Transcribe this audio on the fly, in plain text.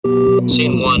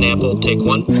Scene one, Apple, take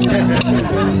one. What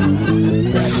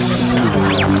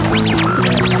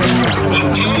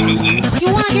time is it?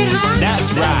 You wanna get high?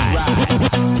 That's right.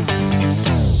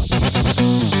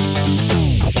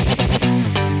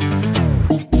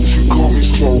 She caught me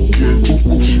smoking.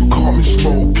 She caught me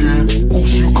smoking.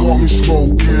 She caught me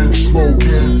smoking,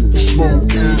 smoking,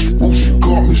 smoking. She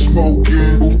caught me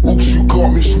smoking. She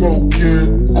caught me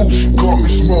smoking. She caught me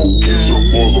smoking. Some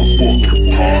motherfucker.